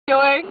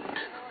doing?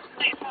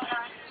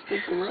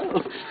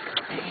 Gross.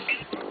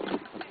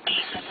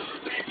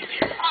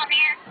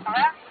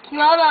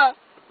 Kiana,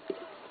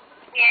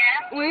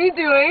 Yeah? what are you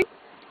doing?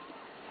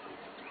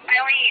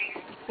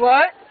 Eileen.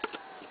 What?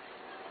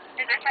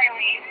 Is this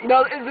Eileen?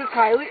 No, is this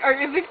Kylie? Or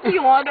is it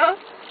Kiana?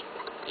 Who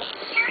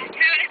is this?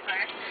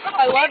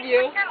 I love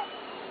you. No,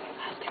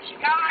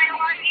 I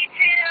love you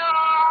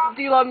too.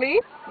 Do you love me?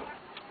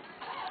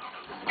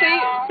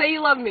 No. Say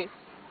you love me.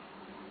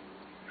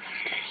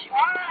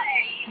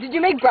 Why? Did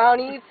you make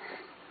brownies?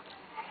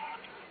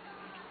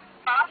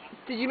 Huh?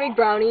 Did you make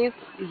brownies?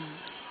 Yeah.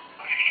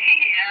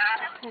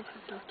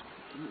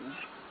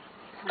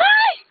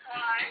 Hi!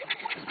 Why?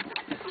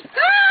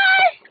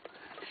 Hi!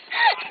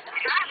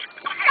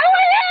 How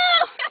are you?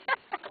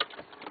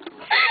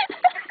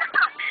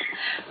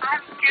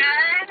 I'm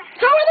good.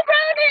 How are the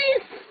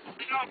brownies?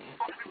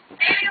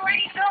 Baby, where are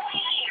you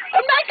going?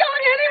 I'm not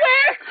going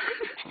anywhere.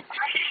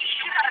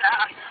 Shut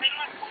up.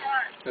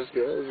 That's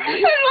good. I love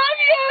you.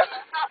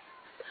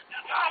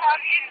 I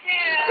love you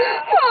too.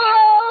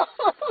 Oh.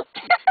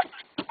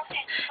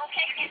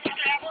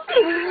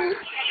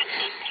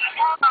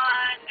 Come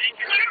on.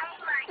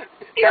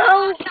 No.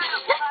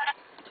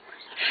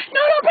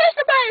 No, don't press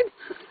the button.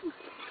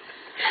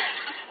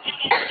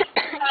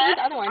 Where's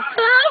the other one?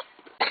 Hello?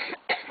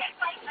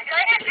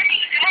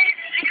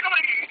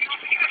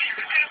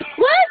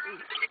 What?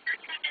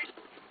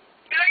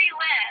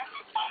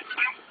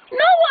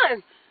 No one.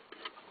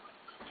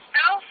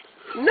 No?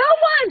 No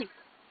one.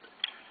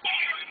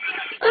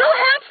 I don't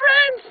have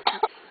friends.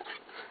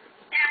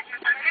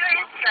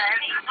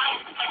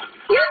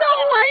 You know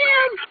who I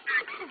am.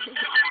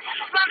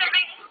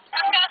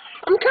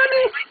 I'm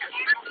coming.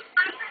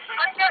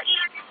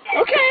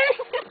 Okay.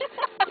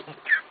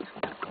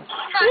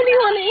 What do you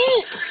want to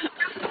eat?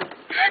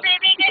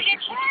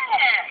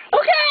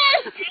 Okay.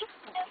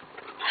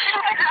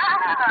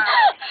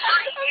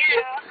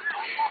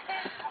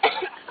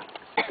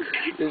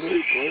 I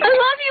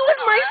love you with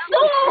my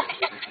soul.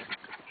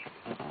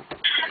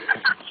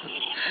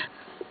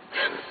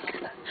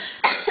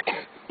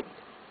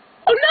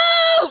 Oh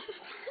no!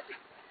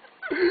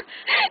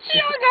 She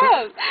hung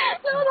up.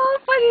 That was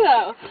funny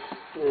though.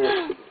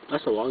 Yeah.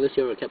 That's the longest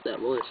you ever kept that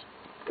voice.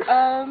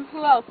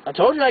 Who else? I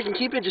told you I can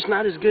keep it, just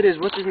not as good as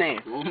what's his name?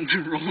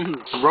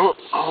 Roll.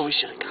 Oh, we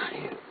should have got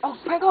him. Oh,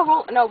 Franco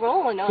roll. No,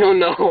 roll. No. No,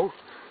 no.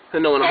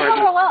 No, in a Franco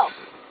heartbeat. roll well.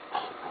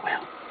 Oh,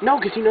 well. No,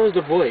 because he knows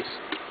the voice.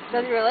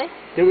 Does he really?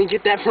 Didn't we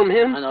get that from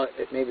him? I know,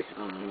 maybe. I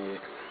don't know, maybe.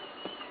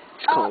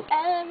 It's cold.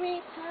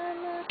 Every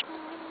time I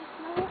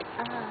close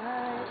my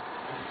eyes.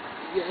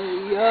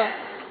 Yeah.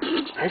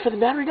 Ready for the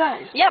battery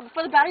dies. Yeah,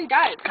 before the battery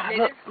dies. God,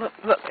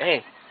 look.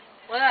 Hey.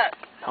 What up?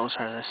 I was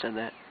her that said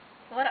that.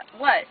 What?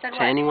 What? Said To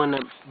what? anyone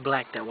that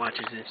black that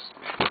watches this.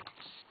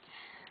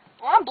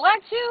 Well, I'm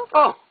black too.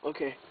 Oh,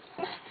 okay.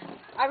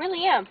 I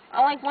really am.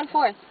 I'm like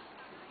 1/4.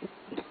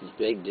 It's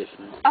big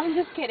difference. I'm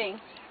just kidding.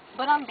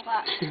 But I'm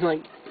black. She's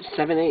like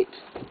 7/8.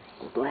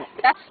 Black.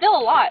 That's still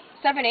a lot.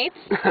 7/8.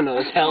 I know,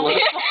 it's hella.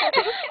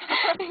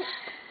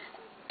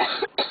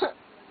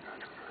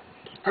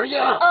 Hurry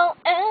up! Oh,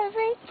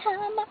 every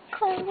time I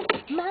close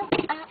my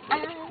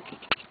eyes.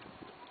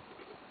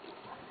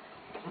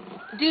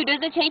 Dude, does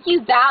it take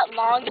you that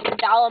long to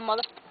dial a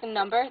motherfucking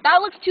number?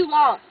 That looks too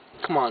long.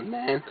 Come on,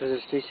 man. Because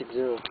it's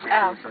 360. Oh.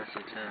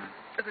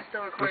 Is it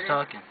still recording? Who's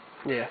talking?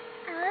 Yeah.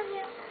 I love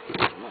you.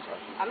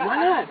 I'm not Why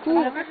not? I've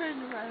never heard of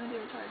Ryland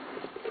and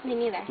I. Me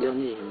neither. You don't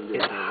need him to do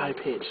It's it. high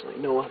pitched, like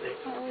no other.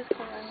 I always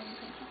call Ryland.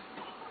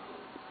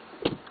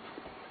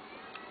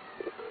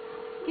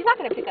 He's not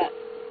gonna pick up.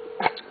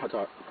 I'll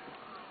talk.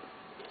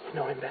 You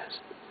know him best.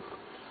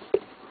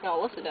 No,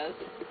 Alyssa does.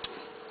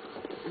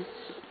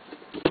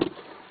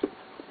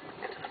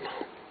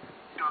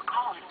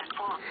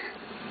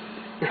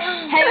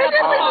 Hang up the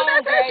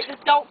phone, Gray. This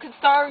don't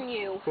concern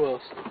you. Who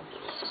else?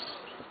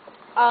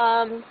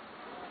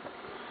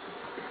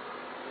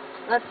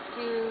 Let's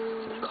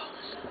do.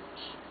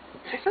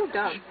 You're so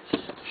dumb.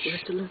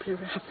 Where's the Olympia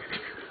rapper?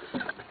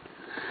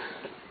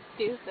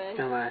 Stupid.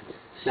 Come on.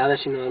 Now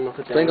that you know, I'm gonna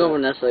put that. Think on. over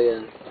Nessa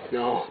again.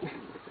 No.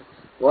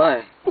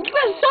 Why? You guys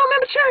are so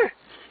immature.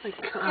 Like, Is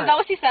God. that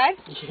what she said?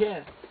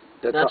 Yeah.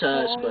 Not to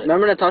us, but...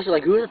 Remember Natasha,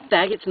 like, who are the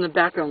faggots in the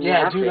background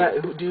Yeah, laughing?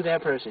 do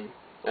that person.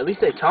 At least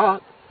they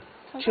talk.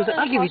 She was like,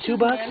 I'll give you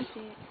 $2.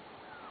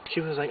 She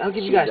was like, I'll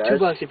give you guys does?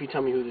 $2 if you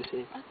tell me who this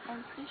is.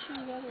 I'm pretty sure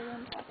you guys are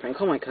them. Prank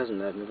call my cousin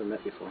that I've never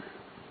met before.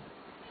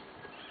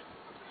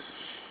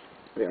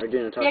 Wait, are you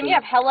doing Natasha? Yeah, you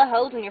have hella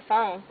hoes in your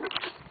phone.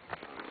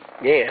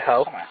 Yeah,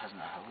 how? My cousin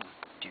a hoe,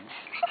 dude.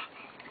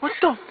 What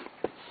the?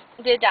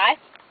 Did it die?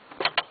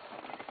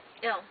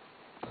 No.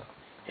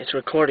 It's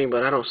recording,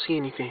 but I don't see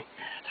anything.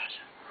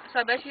 So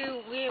I bet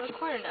you we ain't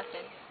recording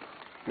nothing.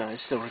 No,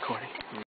 it's still recording.